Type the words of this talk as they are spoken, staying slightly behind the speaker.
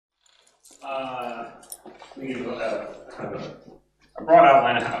we give kind of a broad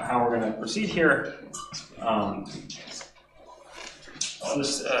outline of how we're going to proceed here. I'll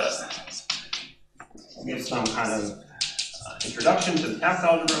just give some kind of introduction to the Taft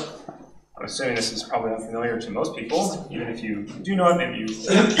algebra. I'm assuming this is probably unfamiliar to most people. Even if you do know it, maybe you...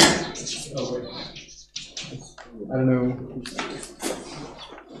 Oh, wait. I don't know.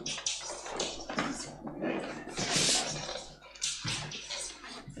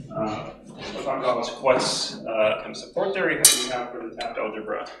 We'll talk about what's kind of support theory we have for the Taft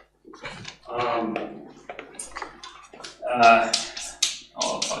algebra.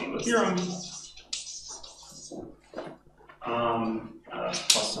 I'll tell you a theorem,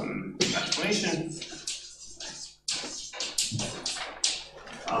 plus some explanation.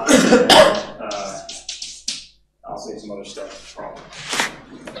 I'll say some other stuff probably.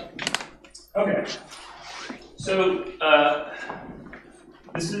 Okay, so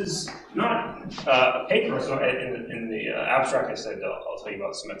this is not a paper. So in the abstract, I said I'll tell you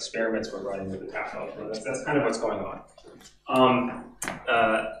about some experiments we're running with the Taft algebra. That's kind of what's going on.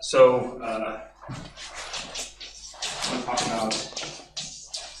 So I want to talk about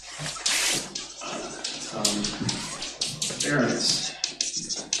some experiments.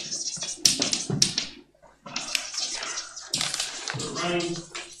 We're running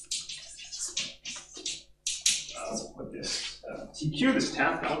with this TQ, this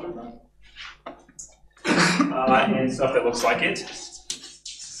Taft algebra, and stuff that looks like it.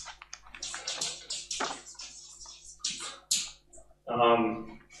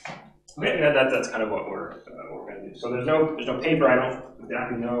 Okay, that's kind of what we're going to do. So there's no paper. I don't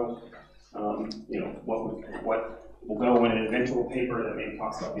exactly know, what will go in an eventual paper that maybe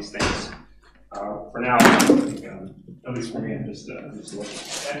talks about these things. For now, I think, at least for me, I'm just looking.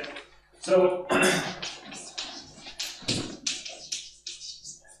 Okay. So.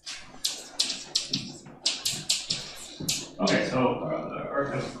 Okay, so our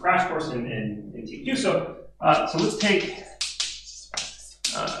kind of crash course in TQ. So let's take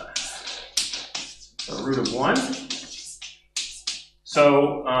the root of 1.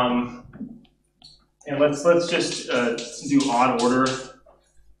 So and let's just do odd order, so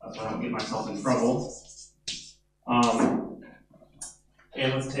I don't get myself in trouble. And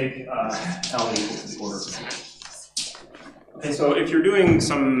let's take L equals the order of 2. Okay, so if you're doing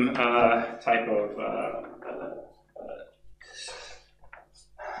some type of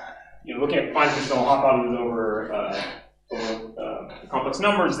looking at fine-dimensional Hopf algebras over complex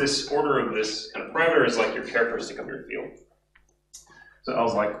numbers, this order of this kind of parameter is like your characteristic of your field. So L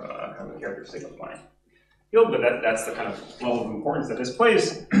is like kind of a characteristic of my field, but that's the kind of level of importance that this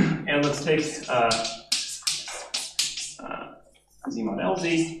plays. And let's take Z mod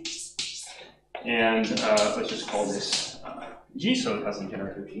LZ, and let's just call this G, so it has a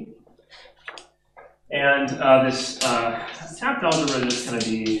generator G. And this Taft algebra is going to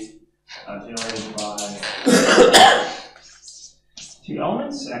be generated by 2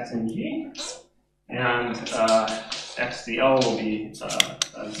 elements, X and G, and X to the L will be 0,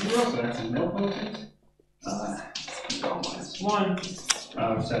 so that's a nilpotent. L minus 1,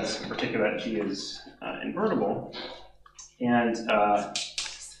 which says in particular that G is invertible. And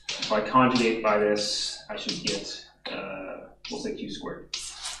if I conjugate by this, I should get, we'll say Q squared.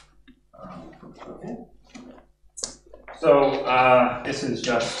 Okay. So this is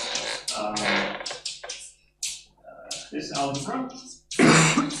just this algebra,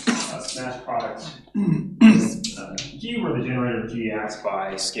 smash product G, where the generator of G acts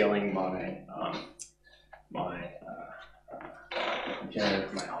by scaling my generator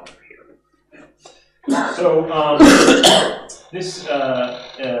for my algebra here. So this is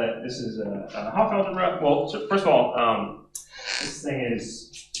a Hopf algebra. Well, so first of all, this thing is,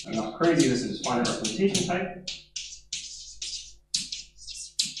 I'm not crazy. This is finite representation type.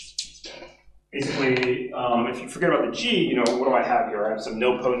 Basically, if you forget about the G, what do I have here? I have some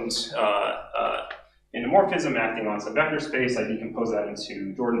nilpotent endomorphism acting on some vector space. I decompose that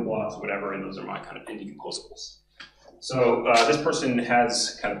into Jordan blocks, whatever, and those are my kind of indecomposables. So this person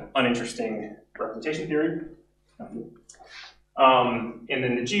has kind of uninteresting representation theory. And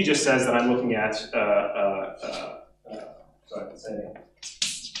then the G just says that I'm looking at, so I can say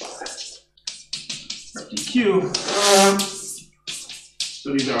rep DQ.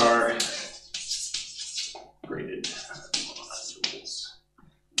 So these are graded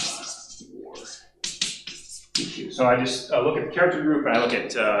rules for DQ. So I just look at the character group and I look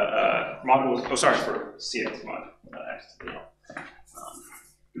at modules, for CX mod X to the L.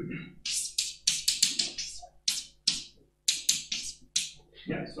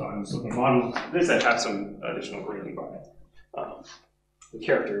 Yeah, so I'm just looking at modules. This I have some additional grading by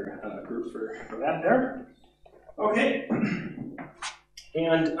character group for that there. Okay.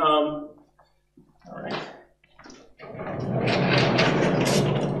 And, all right.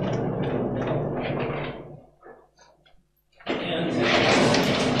 And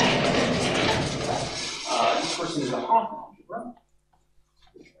this person is a Hopf algebra.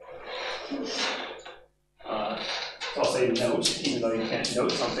 I'll say note, even though you can't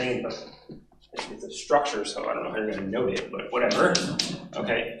note something, but it's a structure, so I don't know how you're going to note it, but whatever.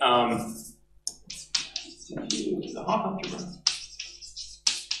 Okay. Is the Hopf algebra.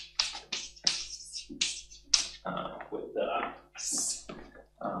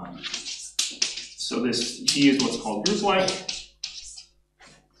 So this G is what's called group-like,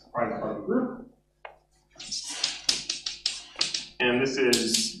 private part of the group. And this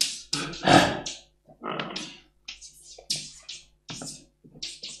is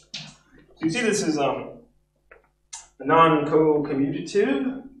so you see this is a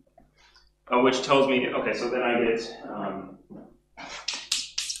non-commutative, which tells me, okay, so then I get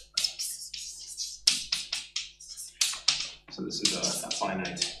so this is a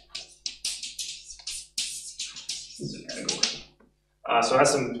finite. This is a category. So it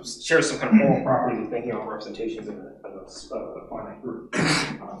has shares some kind of formal properties of thinking about representations of a finite group.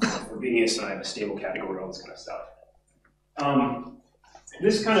 For Venus, and I have a stable category, all this kind of stuff.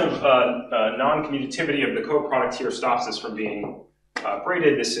 This kind of non-commutativity of the coproduct here stops us from being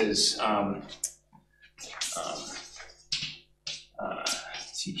braided. This is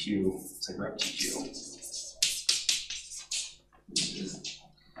TQ, it's like rep TQ. This is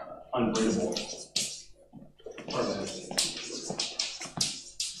unbraidable.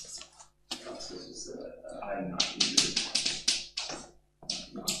 I'm not using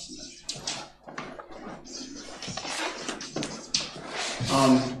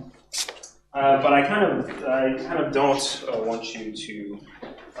but I kind of don't want you to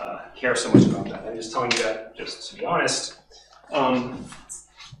care so much about that. I'm just telling you that just to be honest.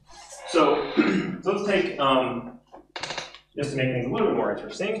 So let's take, just to make things a little bit more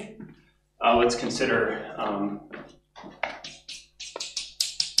interesting, let's consider,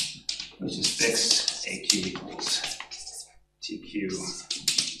 let's just fix AQ equals TQ.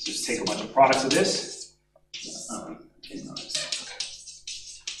 Let's just take a bunch of products of this. So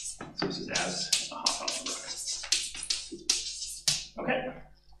this is as a Hopf algebra. Okay.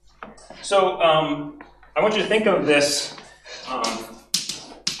 So I want you to think of this.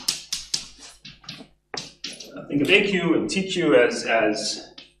 Think of AQ and TQ as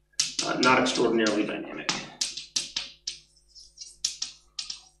not extraordinarily dynamic.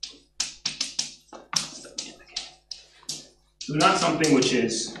 So not something which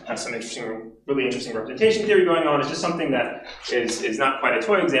has some really interesting representation theory going on. It's just something that is not quite a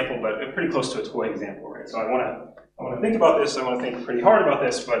toy example, but pretty close to a toy example, right? So I want to think about this. I want to think pretty hard about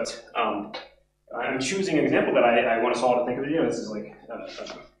this, but I'm choosing an example that I want us all to think of. You know, this is like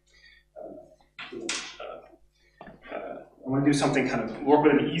I want to do something kind of work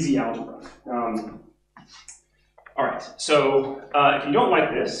with an easy algebra. All right. So if you don't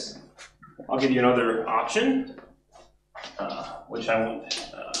like this, I'll give you another option. Which I won't.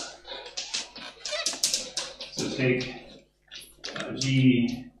 So take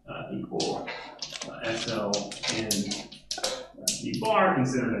G equal SL in G bar,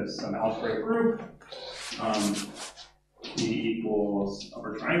 considered as some algebraic group. G equals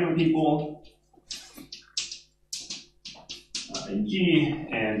upper triangular people in G,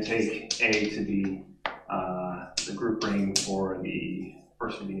 and take A to be the group ring for the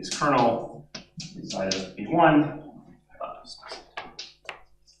first Venus kernel inside of B1.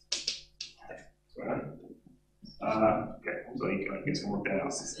 Okay, so you can work that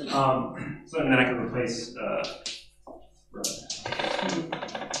out. So and then I can replace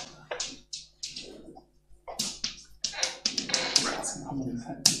how many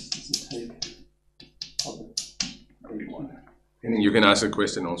factors does it take? And you can ask a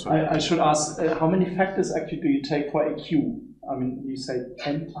question also. I should ask, how many factors actually do you take for AQ? I mean, you say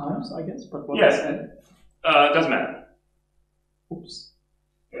 10 times, I guess, but what is that? It doesn't matter. Oops.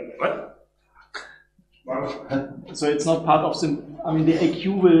 What? So it's not part of the, I mean, the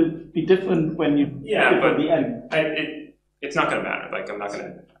AQ will be different when you give at the end. It's not going to matter. Like, I'm not going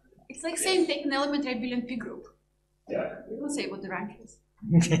to. It's like saying take an elementary abelian P group. Yeah. We will say what the rank is.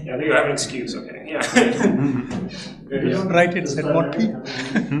 Yeah, I think you have an excuse. Okay. Yeah. You don't write it, said what P?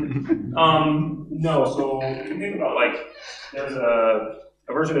 No. So you think about like there's a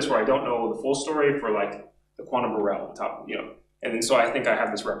version of this where I don't know the full story for like the quantum Borel top, you know. And then so I think I have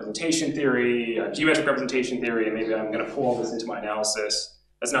this representation theory, geometric representation theory, and maybe I'm going to pull all this into my analysis.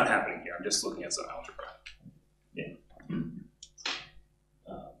 That's not happening here. I'm just looking at some algebra. Yeah.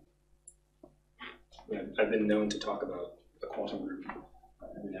 I've been known to talk about a quantum group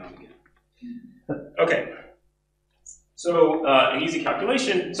every now and again. Okay. So an easy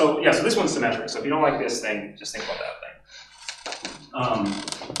calculation. So yeah, so this one's symmetric. So if you don't like this thing, just think about that thing.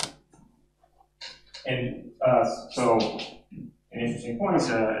 So an interesting point is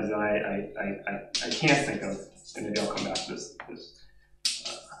I can't think of, and maybe I'll come back to this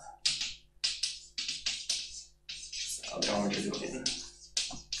geometry domain.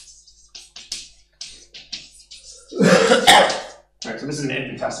 All right, so this is an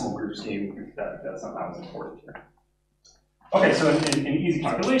infinitesimal group scheme that's not that important here. Okay, so an easy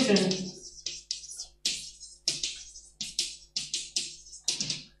calculation is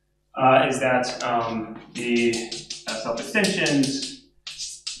that the self-extensions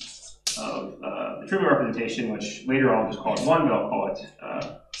of the trivial representation, which later I'll just call it 1, but I'll call it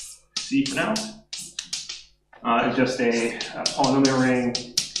C for now, is just a polynomial ring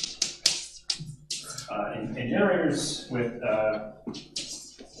in generators with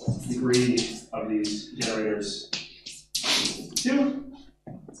degree of these generators 2,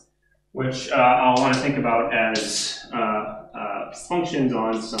 which I'll want to think about as functions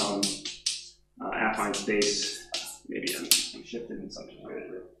on some affine space. Maybe I'm shifted in some way.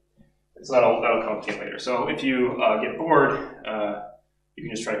 So that'll come in later. So if you get bored, you can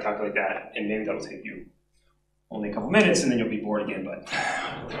just try to calculate that, and maybe that'll take you only a couple minutes, and then you'll be bored again. But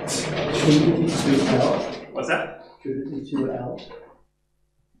what's that? Should it be 2L?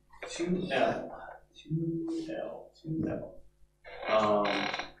 2L.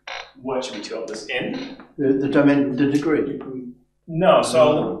 What should we 2L this in? The domain, the degree. No.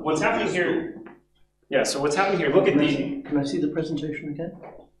 So what's happening here? Yeah. So what's happening here? Look at the. Can I see the presentation again?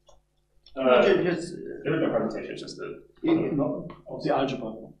 There's no presentation. It's just the. Of the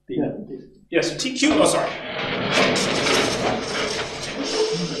algebra. Yeah. So TQ. Oh, sorry.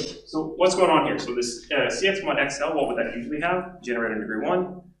 So what's going on here? So this CX mod XL, what would that usually have? Generator in degree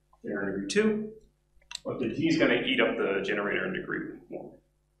 1, generator in degree 2. But the G is going to eat up the generator in degree 1.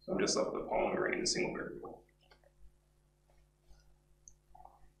 So I'm just left with a polynomial ring in a single variable.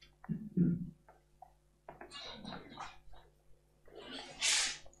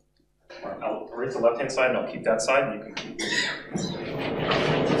 All right, I'll erase the left-hand side and I'll keep that side, and you can keep it.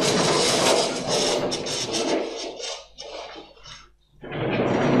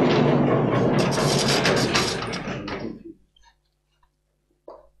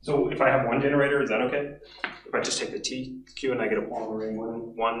 So if I have one generator, is that okay? If I just take the TQ and I get a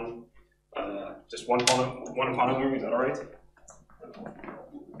polynomial ring, just one polynomial ring, is that all right?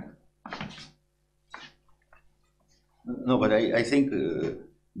 No, but I think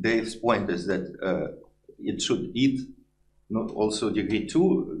Dave's point is that it should eat not also degree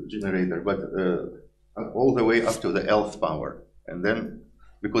 2 generator, but all the way up to the Lth power, and then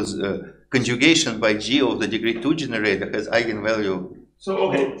because conjugation by G of the degree 2 generator has eigenvalue. So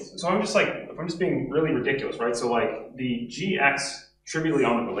okay, so I'm just being really ridiculous, right? So like the GX trivially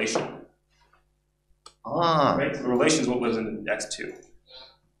on the relation. Right? So the relation is what lives in X2.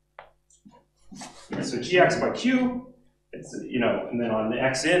 Right, so GX by Q, it's, and then on the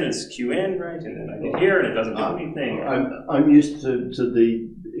XN it's QN, right? And then I get here and it doesn't do anything. I'm used to the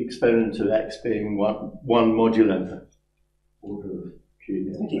exponent of X being one modulo order of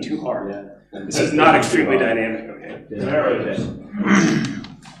Q. Thinking too hard. Yeah. This is not extremely dynamic, okay? Yeah. There it is.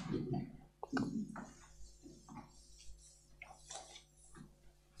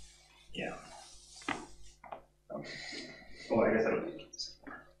 Yeah. Okay. Well, I guess I don't need this.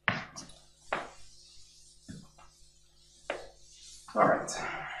 All right.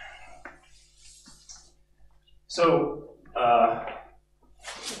 So, a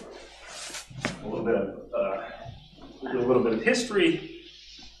little bit of history.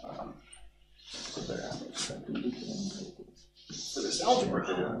 For this algebra.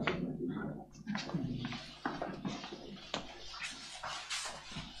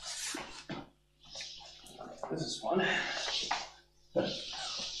 This is fun.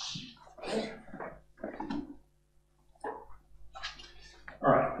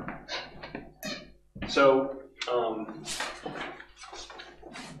 All right. So,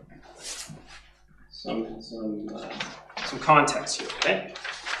 some context here, okay?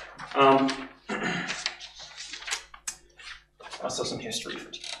 Also some history for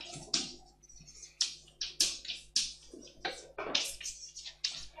you.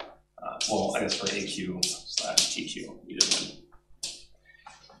 Well, I guess for AQ/TQ, either one.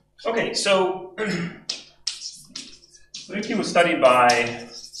 Okay, so AQ was studied by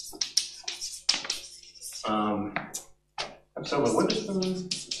Pevtsova Witherspoon.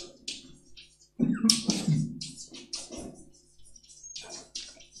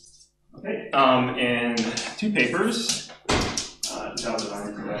 Okay, in 2 papers, 2009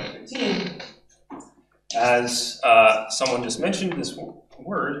 and 2015, as someone just mentioned this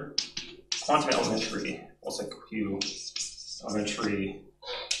word, quantum elementary, also Q elementary,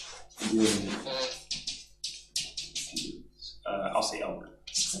 I'll say algebra.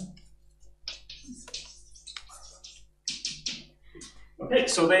 Okay,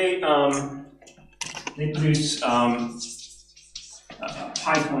 so they produce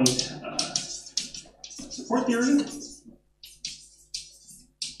pi point support theory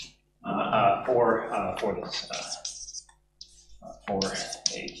for this for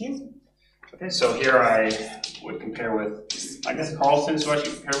AQ. Okay, so here I would compare with, I guess Carlson's who I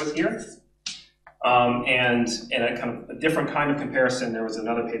should compare with here. And in a kind of a different kind of comparison, there was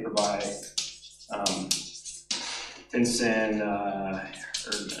another paper by Vincent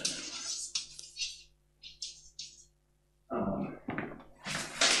Erdmann.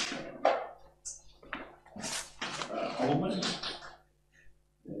 Holman.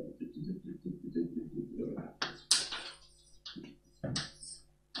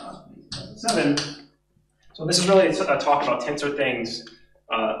 So this is really a talk about tensor things.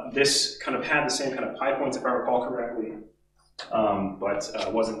 This kind of had the same kind of pi points, if I recall correctly, but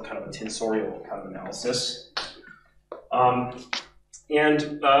wasn't kind of a tensorial kind of analysis.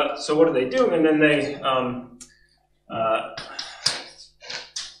 So what do they do? And then they,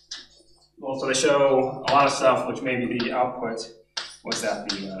 so they show a lot of stuff, which maybe the output was that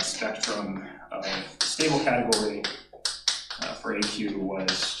the spectrum of stable category for AQ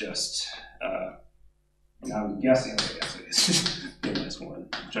was just, and I'm guessing, I guess it is this one,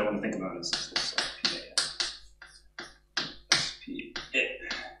 which I want to think about is this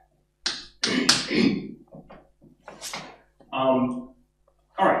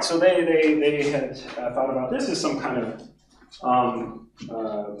all right, so they had thought about this as some kind of,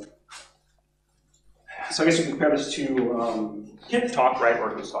 so I guess you compare this to Kip talk, right, where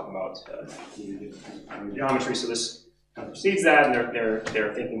he was talking about geometry. So this kind of precedes that, and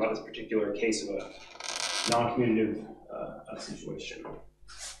they're thinking about this particular case of a non-commutative situation.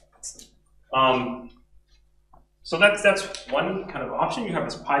 So that's one kind of option. You have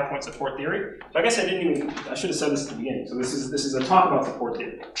this pi point support theory. So I guess I should have said this at the beginning. So this is a talk about support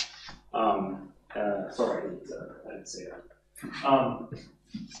theory. Sorry, I didn't say that.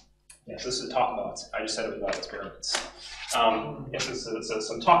 Yes, this is a talk about, I just said it was about experiments. Yes, this is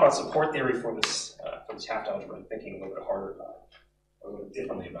some talk about support theory for this Taft algebra. I'm thinking a little bit harder about it, or a little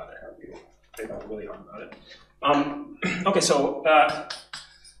differently about it. I think I'm really hard about it. Okay, so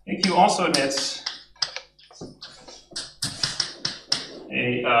AQ also admits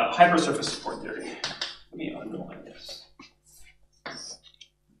a hypersurface support theory. Let me underline this.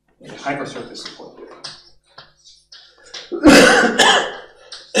 A hypersurface support theory.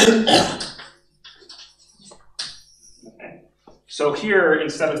 Okay. So here,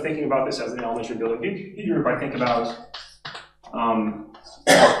 instead of thinking about this as an elementary building figure, if I think about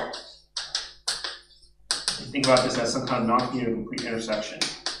this as some kind of non-commutative complete intersection.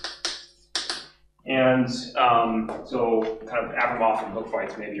 And so kind of Abramoff and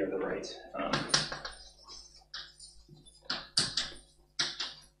Bookfights maybe are the right.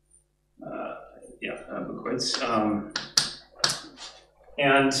 Bookfights.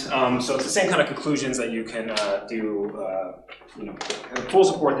 So it's the same kind of conclusions that you can do, full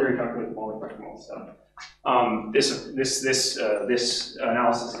support theory, calculate the Morley spectrum, all stuff. This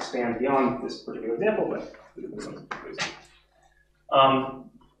analysis expands beyond this particular example, but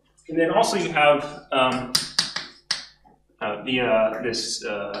and then also you have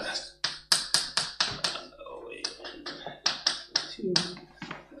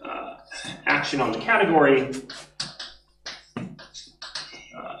action on the category.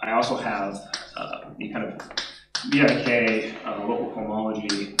 I also have the kind of BIK local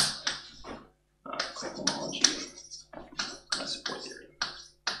cohomology support theory.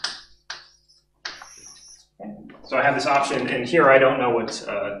 Okay. So I have this option, and here I don't know what to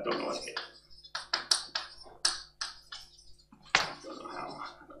get. Don't know how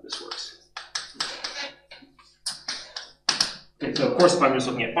this works. Okay, so of course, if I'm just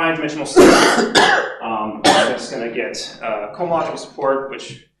looking at five-dimensional stuff, I'm just going to get cohomological support,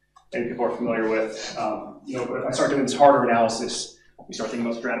 which many people are familiar with. But if I start doing this harder analysis, we start thinking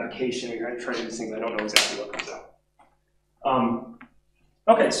about stratification. We try to do these things. I don't know exactly what comes out.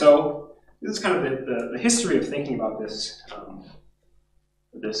 Okay, so this is kind of the history of thinking about this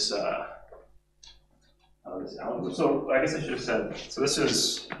this algebra. So I guess I should have said. So this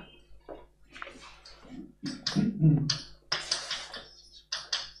is.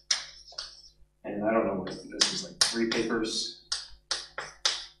 And I don't know what this is, like 3 papers.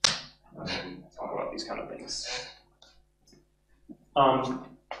 these kind of things.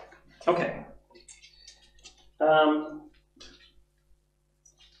 Okay.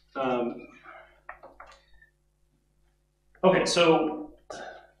 Okay, so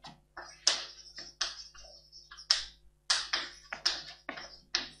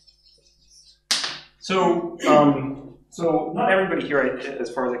so not everybody here, as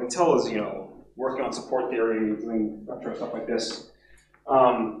far as I can tell, is working on support theory, doing vector stuff like this,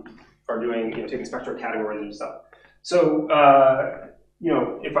 or doing taking spectral categories and stuff. So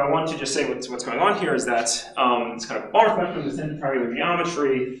if I want to just say what's going on here is that this kind of bar spectrum, this triangular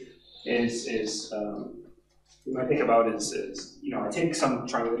geometry is you might think about is I take some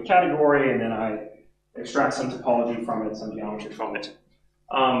triangular category and then I extract some topology from it, some geometry from it.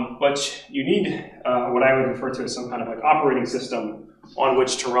 But you need what I would refer to as some kind of like operating system on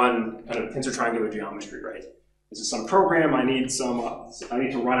which to run kind of tensor triangular geometry, right? This is some program. I need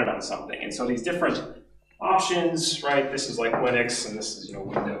to run it on something, and so these different options, right? This is like Linux, and this is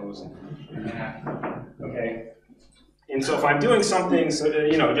Windows and Mac. Okay, and so if I'm doing something,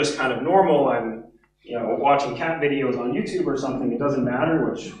 just kind of normal, I'm watching cat videos on YouTube or something. It doesn't matter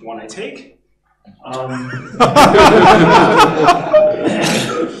which one I take. If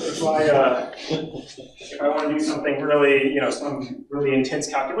I want to do something really, some really intense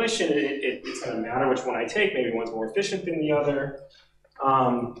calculation, it's going to matter which one I take. Maybe one's more efficient than the other.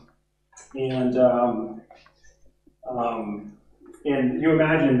 And you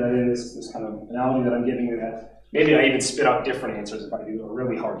imagine that in this kind of analogy that I'm giving you, that maybe I even spit out different answers if I do a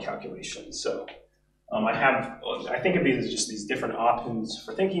really hard calculation. So I think of these as just these different options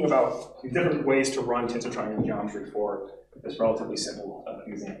for thinking about these different ways to run tensor triangular geometry for this relatively simple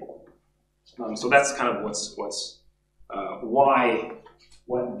example. So that's kind of what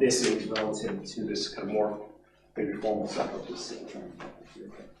this is relative to this kind of more maybe formal stuff of this.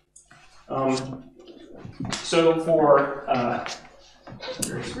 So for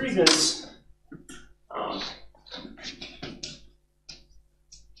various reasons,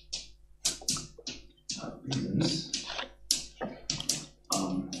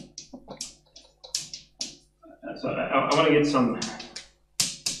 so I want to get some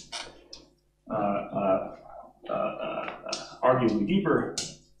arguably deeper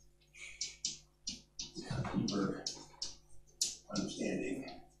understanding.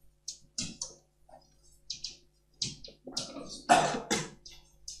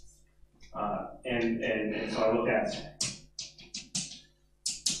 And so I look at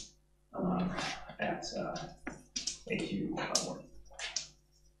AQ.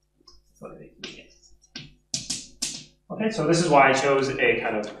 Okay, so this is why I chose a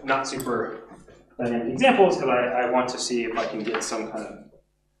kind of not super dynamic examples, because I want to see if I can get some kind of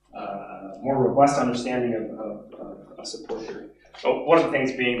more robust understanding of support theory. So one of the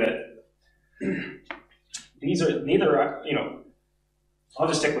things being that these are neither, I'll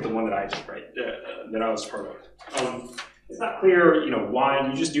just stick with the one that I just that I was part of. It's not clear, why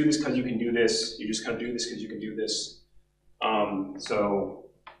you just do this because you can do this. You just kind of do this because you can do this. So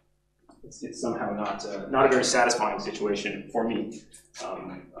it's somehow not a very satisfying situation for me.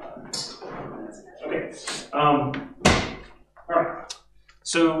 Okay. All right.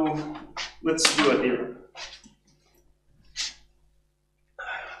 So let's do a theorem.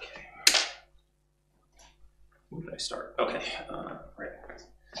 Okay. Where did I start? Okay. Right.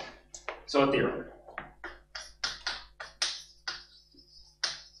 So a theorem.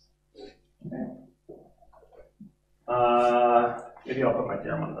 Okay. Maybe I'll put my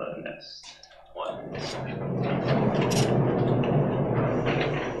theorem on the next one.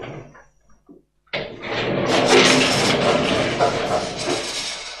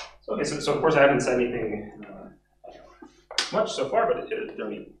 Okay, so of course I haven't said anything much so far, but if there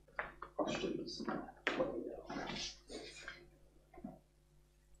are any questions, let me know.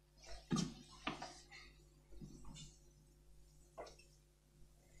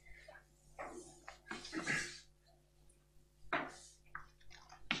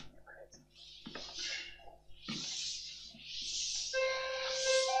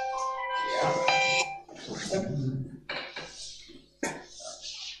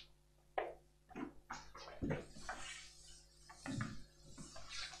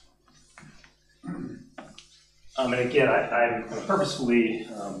 And again, I'm purposefully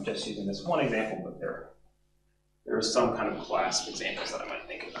just using this one example, but there are some kind of class of examples that I might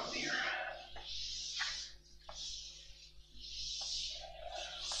think about here.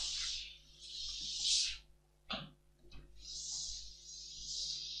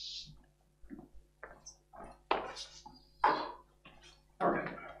 All right.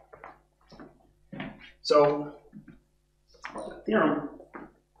 So, theorem.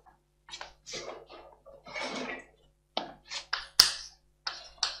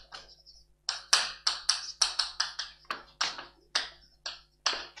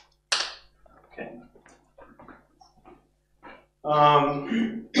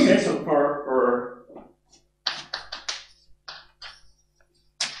 Okay, so for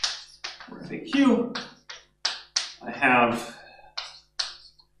FAQ, I have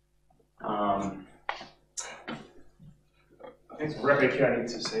I think for FAQ I need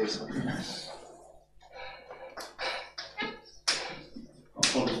to say something else. I'll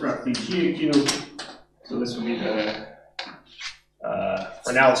call this ref QCoh. So this would be the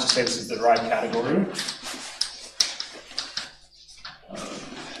for now let's just say this is the derived category.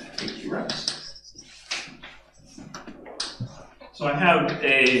 So I have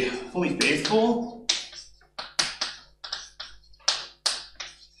a fully faithful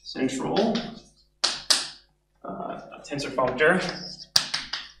central tensor functor.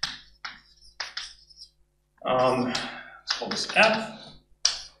 Let's call this F.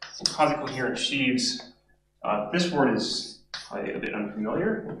 Quasi-coherent sheaves. This word is probably a bit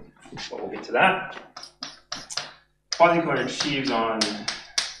unfamiliar, but we'll get to that. Quasi-coherent sheaves on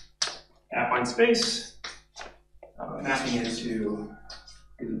affine space. Mapping into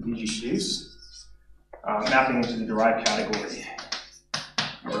DG sheaves, mapping into the derived category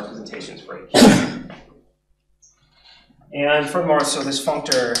of representations for AQ. And furthermore, so this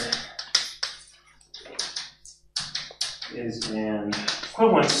functor is an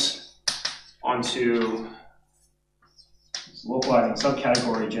equivalence onto this localizing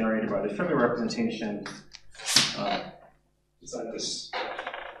subcategory generated by the Fermi representation inside this.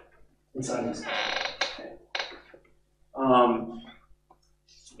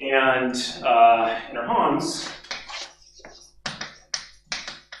 And inner Hams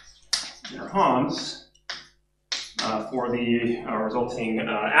for the resulting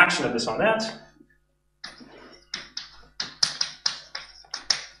action of this on that.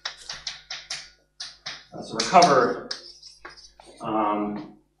 So recover,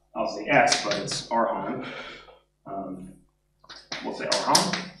 I'll say X, but it's Arhan. We'll say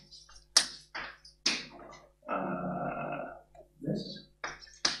Arhan. This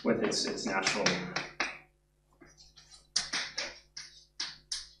with its natural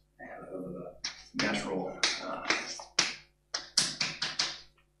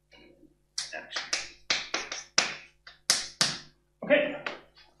action. Okay,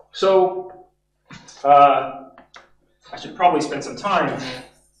 so I should probably spend some time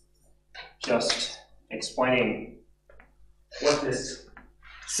just explaining what this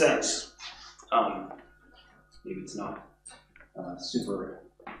says. Maybe it's not super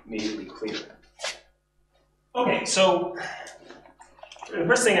immediately clear. Okay, so the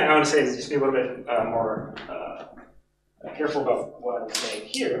first thing I want to say is just be a little bit more careful about what I'm saying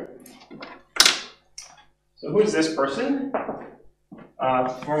here. So who is this person?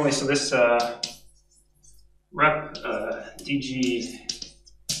 Formally, so this rep DG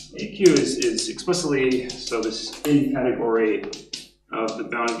AQ is explicitly, so this in category of the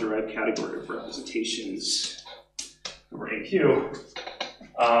bounded derived category of representations over AQ,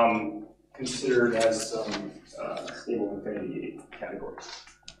 considered as some stable infinity category.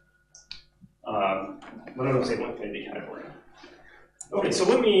 Another stable infinity category. Okay, so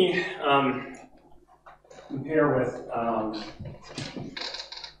let me compare with.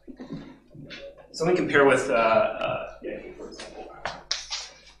 Yeah, for example.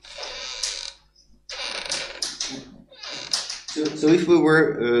 So if we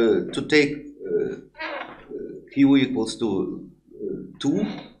were to take Q equals to 2,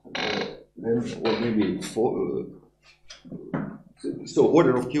 then, or maybe 4, so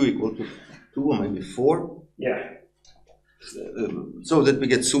order of Q equal to 2 or maybe 4. Yeah. So that we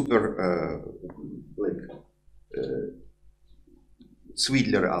get super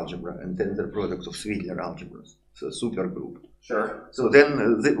Sweedler algebra and tensor product of Sweedler algebras, so supergroup. Sure. So then,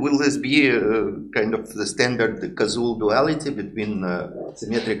 will this be kind of the standard Cazul duality between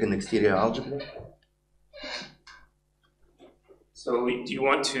symmetric and exterior algebra? So do you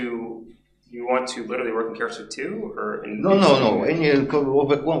want to literally work in character 2 or in No. Any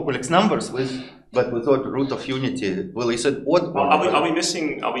over complex numbers but without root of unity. Well, you said odd. I'll be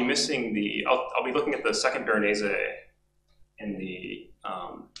missing the. I'll be looking at the second Veronese in the.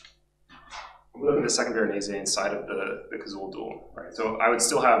 We're looking at the second Veronese inside of the Cazul dual, right? So I would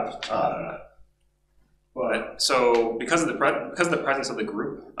still have. But so because of the presence of the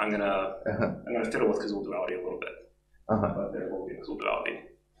group, I'm gonna fiddle with Cazul duality a little bit. But there will be Cazul duality.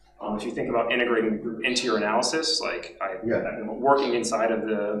 If you think about integrating the group into your analysis, like I've been working inside of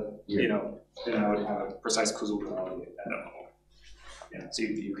the, then I would have a precise Cazul duality at that level. Yeah, so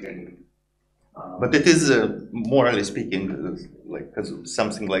you can. But it is, morally speaking, like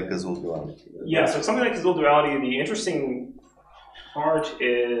something like Cazul duality. Yeah, so something like Cazul duality. The interesting part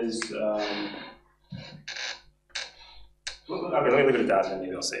is, Okay, let me leave it at that, and then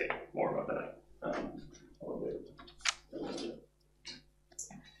maybe I'll say more about that a little bit.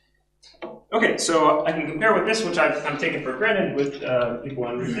 Okay, so I can compare with this, which I'm taking for granted with people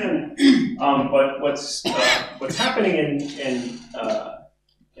understand. But what's happening in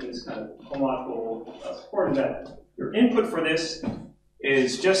this kind of homological support is that your input for this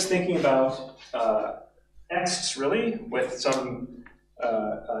is just thinking about x really with some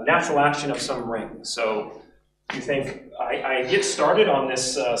natural action of some ring. So you think I get started on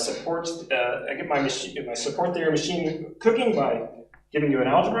this support. I get my support theory machine cooking by giving you an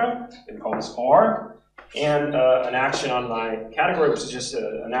algebra, we call this R, and an action on my category, which is just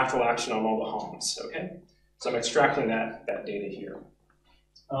a natural action on all the Homs, okay? So I'm extracting that data here.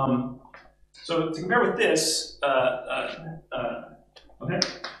 So to compare with this, okay,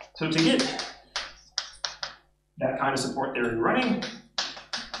 so to get that kind of support theory running,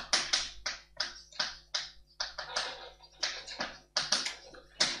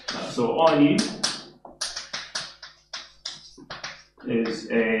 so all I need is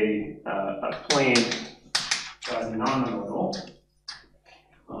a plane that is non-nodal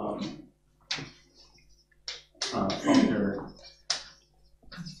from your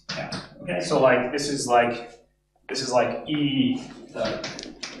Taft. Okay, so like this is like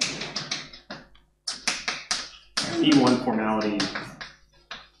E1 formality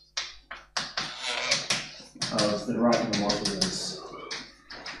of the derived homomorphisms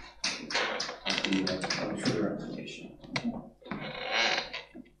of the sugar application.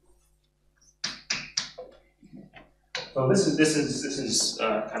 So this is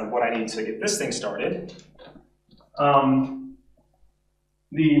kind of what I need to get this thing started.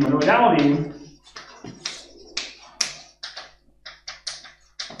 The modality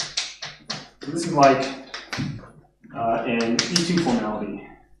this is like an E2 formality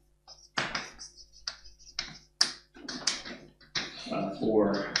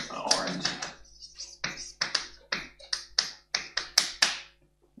for orange.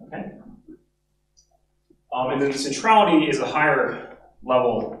 Okay. And then the centrality is a higher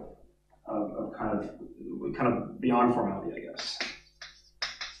level of kind of beyond formality, I guess.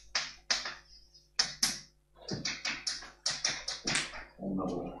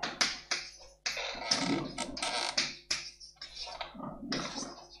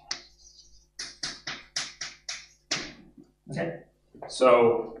 Okay,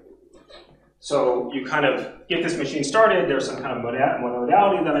 so you kind of get this machine started. There's some kind of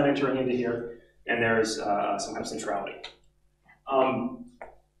modality that I'm entering into here, and there's some kind of centrality.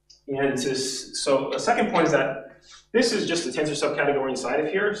 So a second point is that this is just a tensor subcategory inside of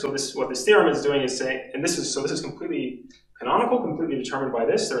here. So what this theorem is doing is saying, and this is completely canonical, completely determined by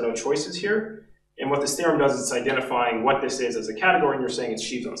this. There are no choices here. And what this theorem does is it's identifying what this is as a category, and you're saying it's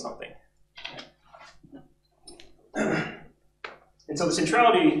sheaves on something. And so the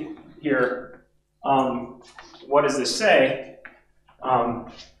centrality here, what does this say? So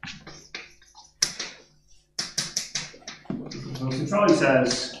the centrality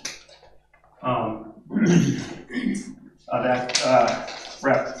says that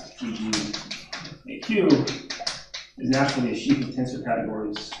rep GG AQ is naturally a sheaf of tensor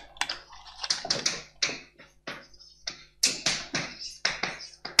categories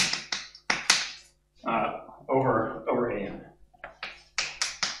over AN.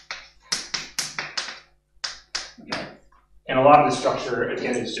 Okay. And a lot of the structure,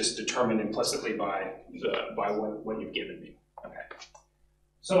 again, is just determined implicitly by what you've given me. Okay.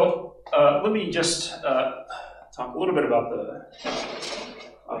 So let me just talk a little bit about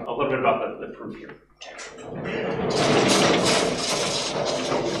the proof here.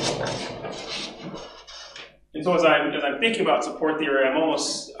 And so as I'm thinking about support theory, what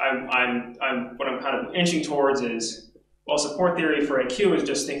I'm kind of inching towards is, well, support theory for AQ is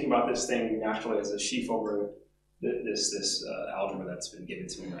just thinking about this thing naturally as a sheaf over this algebra that's been given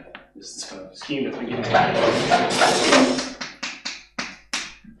to me, this kind of scheme that's been given to me.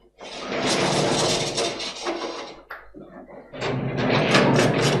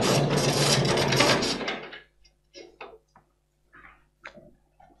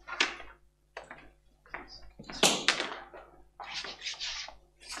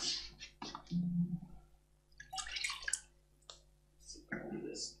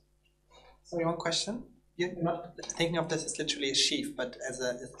 Sorry, one question. You're not thinking of this as literally a sheaf, but as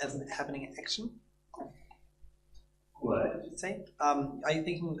a happening action? What? Say? Are you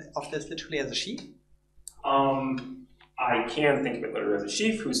thinking of this literally as a sheaf? I can think of it literally as a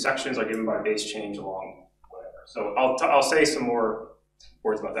sheaf whose sections are given by base change along whatever. So I'll say some more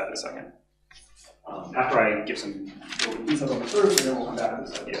words about that in a second. After I give some details on the proof, and then we'll come back to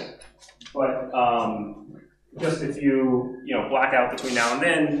this idea. But just if you black out between now and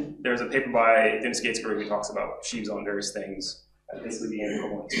then, there's a paper by Dennis Gatesburg who talks about sheaves on various things, basically being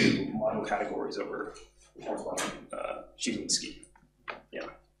equivalent to model categories over corresponding sheaves in the scheme. Yeah.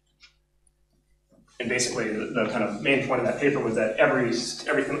 And basically, the kind of main point of that paper was that every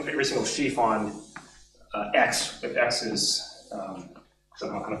single sheaf on X, if X is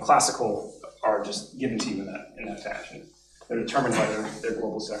somehow kind of classical, are just given to you in that fashion. They're determined by their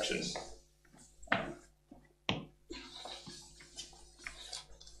global sections.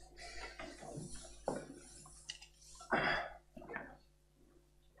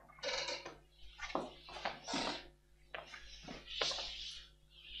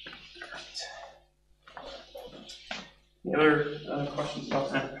 Any other questions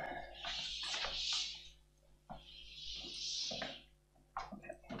about that?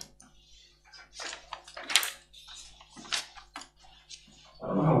 I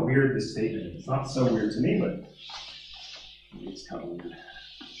don't know how weird this statement is. It's not so weird to me, but it's kind of weird.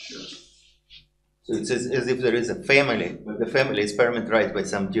 Sure. So it's as if there is a family, but the family is parameterized by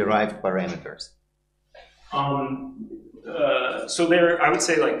some derived parameters. So there, I would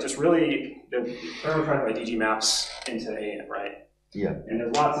say, like, just really, they're parameterized by DG maps into AN, right? Yeah. And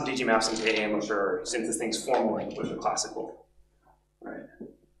there's lots of DG maps into AN, which are, since this thing's formal, which are classical, right?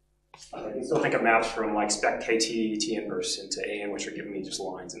 I can still think of maps from like spec KT, T inverse into AN, which are giving me just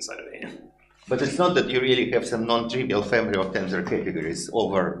lines inside of AN. But it's not that you really have some non-trivial family of tensor categories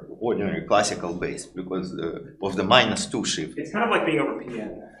over ordinary classical base because of the -2 shift. It's kind of like being over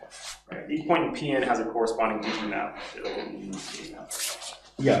PN. Right? Each point in PN has a corresponding DG map.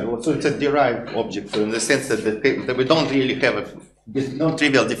 Yeah, well, so it's a derived object, so in the sense that we don't really have a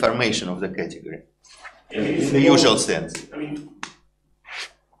non-trivial deformation of the category in the usual sense. I mean,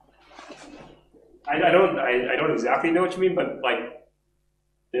 I don't exactly know what you mean, but like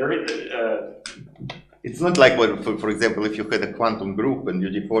there is. It's not like what, for example, if you had a quantum group and you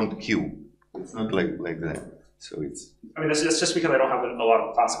deformed Q. It's not like that. So it's. I mean, it's just because I don't have a lot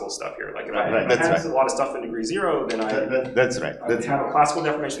of classical stuff here. Like if I have a lot of stuff in degree 0, then that's right. I would have a classical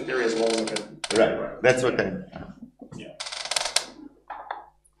deformation theory as well as like a. Right. That's what I. Yeah.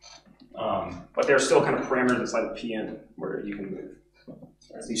 But there's still kind of parameters inside of PN where you can move.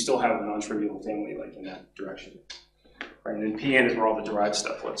 Right? So you still have a non-trivial family like in that direction. Right? And then PN is where all the derived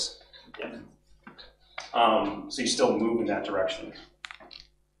stuff lives. Yeah. So you still move in that direction.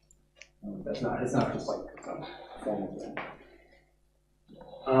 It's not just like a formal thing.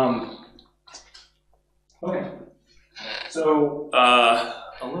 Okay. So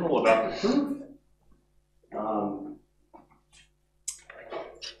a little about the proof.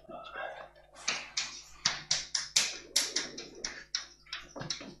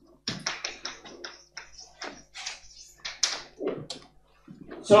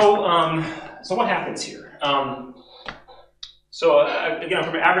 So what happens here? Again,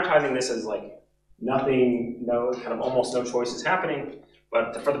 from advertising this as like nothing, kind of almost no choices happening,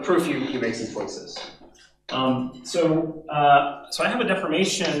 but for the proof you make some choices. So I have a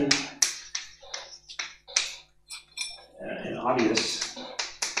deformation, an obvious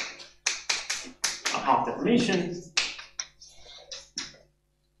Hopf deformation.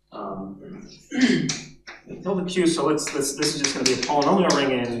 Tilde Q. So this is just going to be a polynomial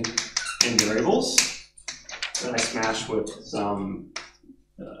ring in variables. Then I smash with some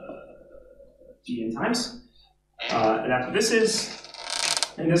Gn times. And after this is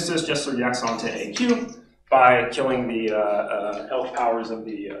just reacts onto AQ by killing the L powers of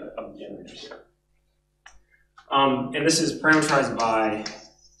the generators here. And this is parameterized by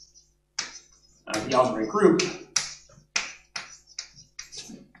the algebraic group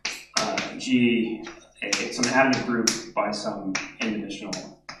G, some additive group by some n-dimensional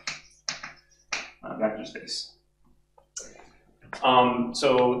vector space.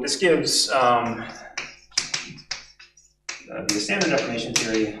 So this gives the standard deformation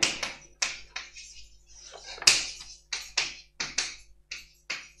theory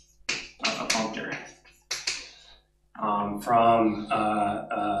a functor from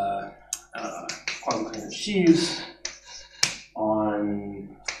quasi-planar sheaves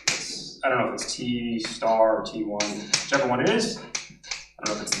on, I don't know if it's T star or T1, whichever one it is. I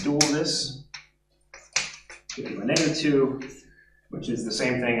don't know if it's the dual of this. Given by -2, which is the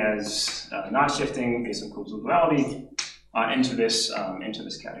same thing as not shifting based on Coulomb duality into this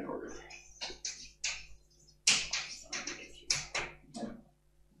category.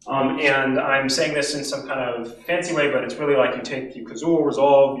 And I'm saying this in some kind of fancy way, but it's really like you Cazul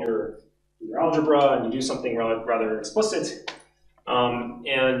resolve your algebra and you do something rather explicit.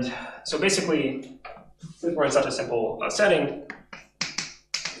 And so basically, since we're in such a simple setting,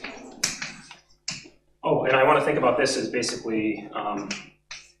 oh, and I want to think about this as basically,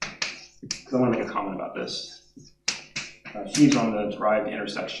 because I want to make a comment about this. Sheaves on the derived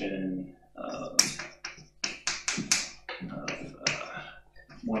intersection of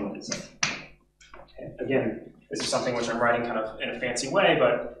one with itself. Okay. Again, this is something which I'm writing kind of in a fancy way,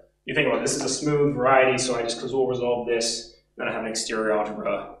 but you think about this is a smooth variety, so I just will resolve this. Then I have an exterior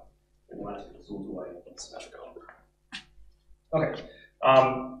algebra, and then I have to resolve away symmetric algebra. Okay.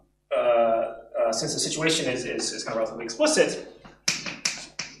 Since the situation is kind of relatively explicit,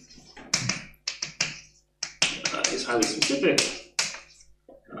 is highly specific,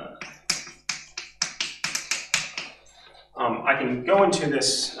 I can go into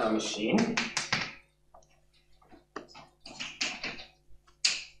this machine.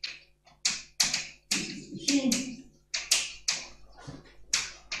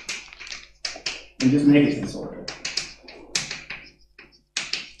 And just make it tensorial.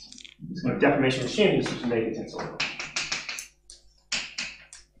 It's going to deformation machine just to make it tensorial.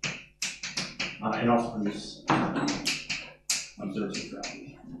 And also produce observed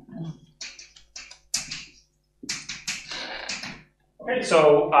centrality. Okay,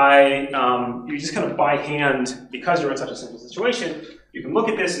 so you just kind of by hand, because you're in such a simple situation, you can look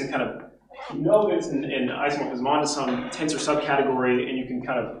at this and kind of know that it's in isomorphism onto some tensor subcategory, and you can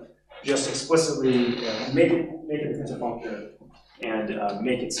kind of just explicitly make it a tensor function and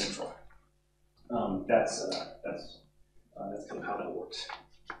make it central. That's kind of how that works.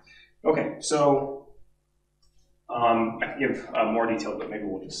 Okay, so I can give more detail, but maybe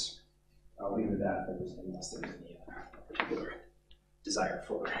we'll just leave it at that unless there's any particular desire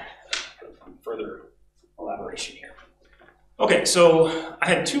for further elaboration here. Okay, so I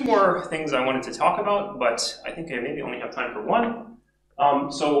had two more things I wanted to talk about, but I think I maybe only have time for one.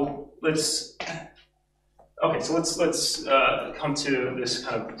 So let's come to this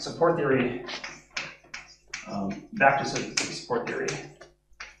kind of support theory, back to support theory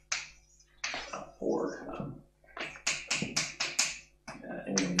for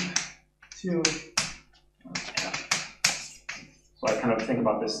M2. So I kind of think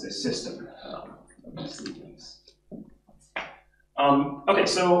about this system of these three things. Okay,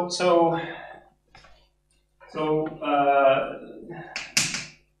 so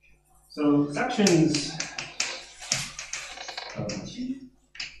sections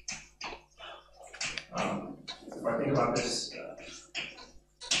if I think about this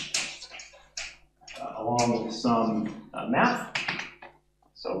along with some map,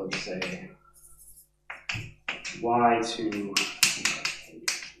 so let's say y to,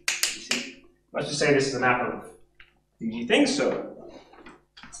 let's just say this is a map of DG things, so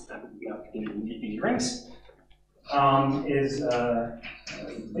DG rings is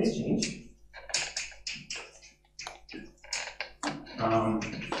base change.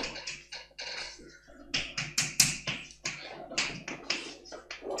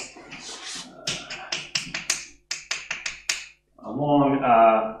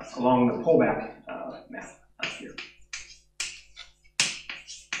 Along the pullback map here.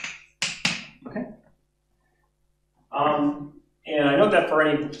 Okay. And I note that for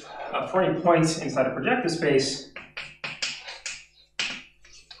any points inside a projective space,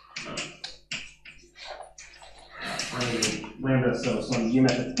 for any lambda, so some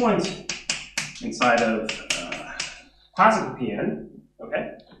geometric point inside of classical Pn,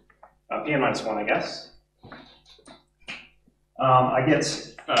 okay, Pn minus 1, I guess. I get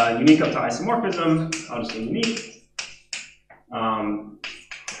unique up to isomorphism. I'll just say unique.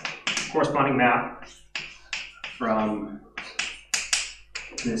 Corresponding map from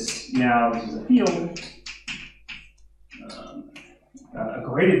this now, this is a field, a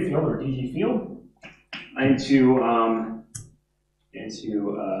graded field or DG field, into this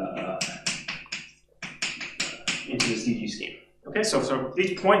DG scheme. Okay, so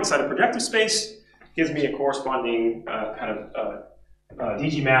each point inside a projective space gives me a corresponding kind of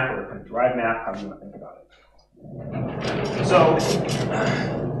DG map or kind of derived map, however you want to think about it. So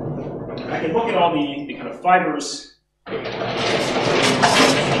I can look at all the kind of fibers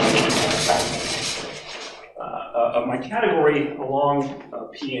of my category along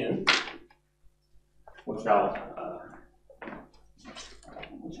Pn, which I'll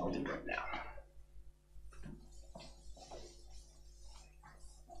do right now.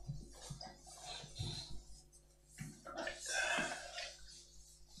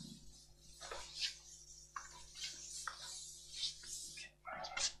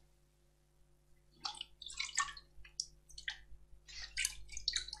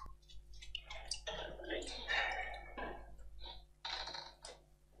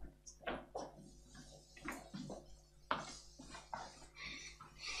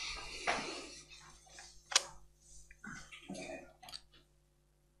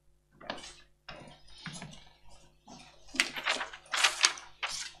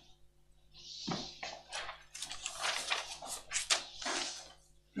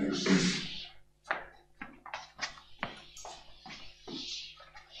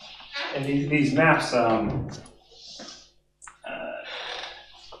 and these maps,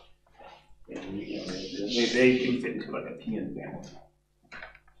 they can fit into like a Pn family.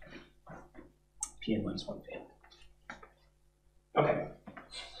 Pn minus 1 family. Okay.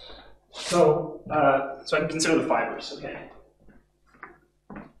 So, so I can consider the fibers. Okay.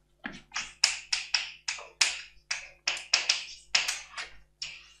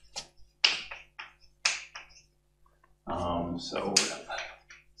 So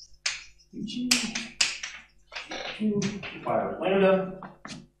G, Q, fiber lambda,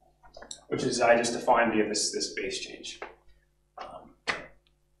 which is I just defined via this base change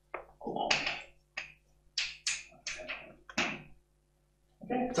along.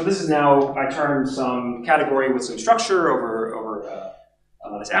 Okay, so this is now I turned some category with some structure over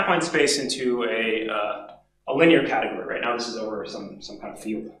this affine space into a linear category. Right now, this is over some kind of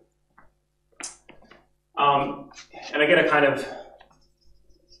field. And I get a kind of,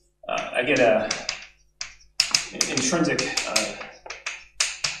 intrinsic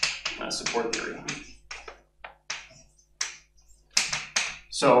support theory.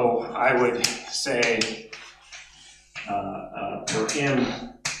 So I would say for M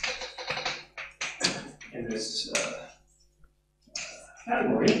in this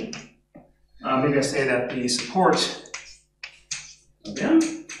category, maybe I say that the support of M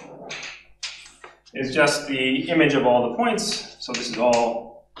is just the image of all the points. So this is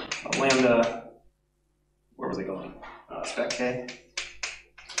all lambda, where was it going? Spec k,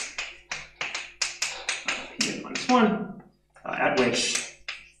 Pn minus 1, at which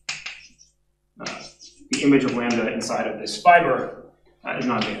the image of lambda inside of this fiber is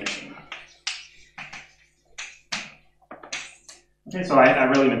non-vanishing. Okay, so I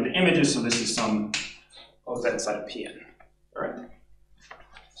really meant the images, so this is some of that inside of Pn. All right.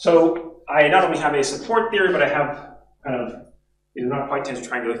 So I not only have a support theory, but I have kind of, these are not quite tensor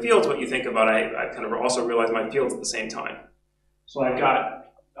triangular fields, but you think about I kind of also realize my fields at the same time. So I've got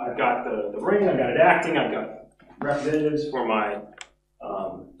the ring, I've got it acting, I've got representatives for my,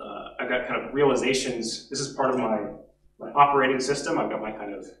 I've got kind of realizations. This is part of my operating system. I've got my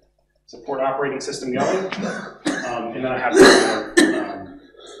kind of support operating system going. And then I have this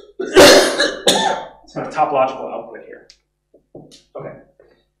kind of topological output here. Okay.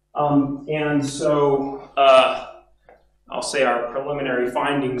 And so I'll say our preliminary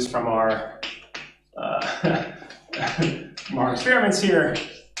findings from our experiments here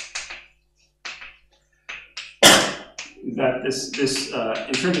is that this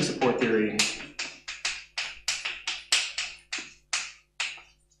intrinsic support theory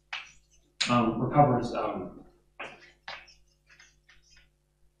recovers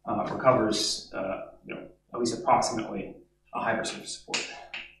at least approximately a hypersurface support.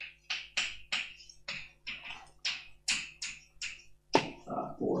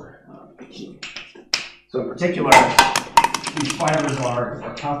 For the Q. So in particular, these fibers are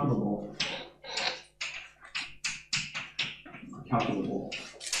calculable.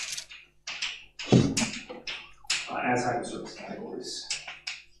 As hypersurface categories,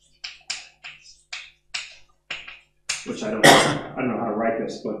 which I don't know how to write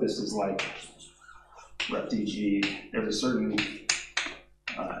this, but this is like rep DG. There's a certain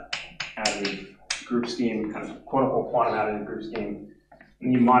additive group scheme, kind of quote-unquote quantum additive group scheme.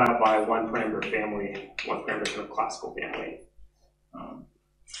 And you mod out by one parameter family, one parameter kind of classical family.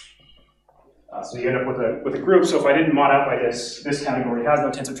 So you end up with a group. So if I didn't mod out by this category has no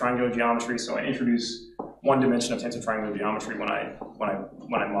tensor triangular geometry. So I introduce one dimension of tensor triangular geometry when I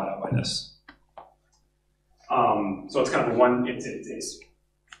mod out by this. So it's kind of one. It has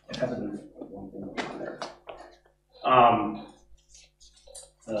one thing on there.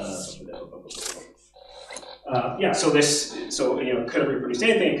 Yeah, so it could have reproduced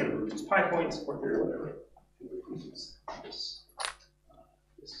anything, it could have reproduced pi points, support theory, whatever. It reproduces this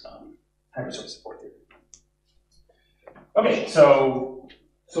hypersurface support theory. Okay, so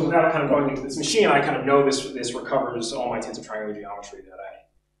without kind of going into this machine, I kind of know this recovers all my tensor triangular geometry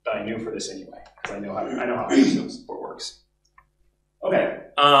that I knew for this anyway, because I know how hypersurface support works. Okay,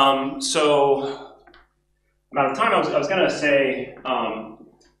 so I'm out of time. I was going to say.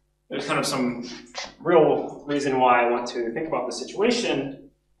 There's kind of some real reason why I want to think about the situation.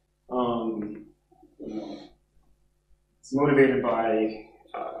 It's motivated by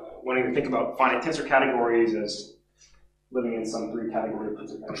wanting to think about finite tensor categories as living in some 3-category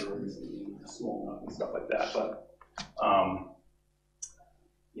tensor categories and small enough and stuff like that. But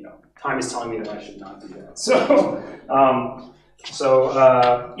time is telling me that I should not do that. So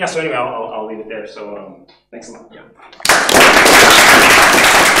so anyway, I'll leave it there. So thanks a lot. Yeah.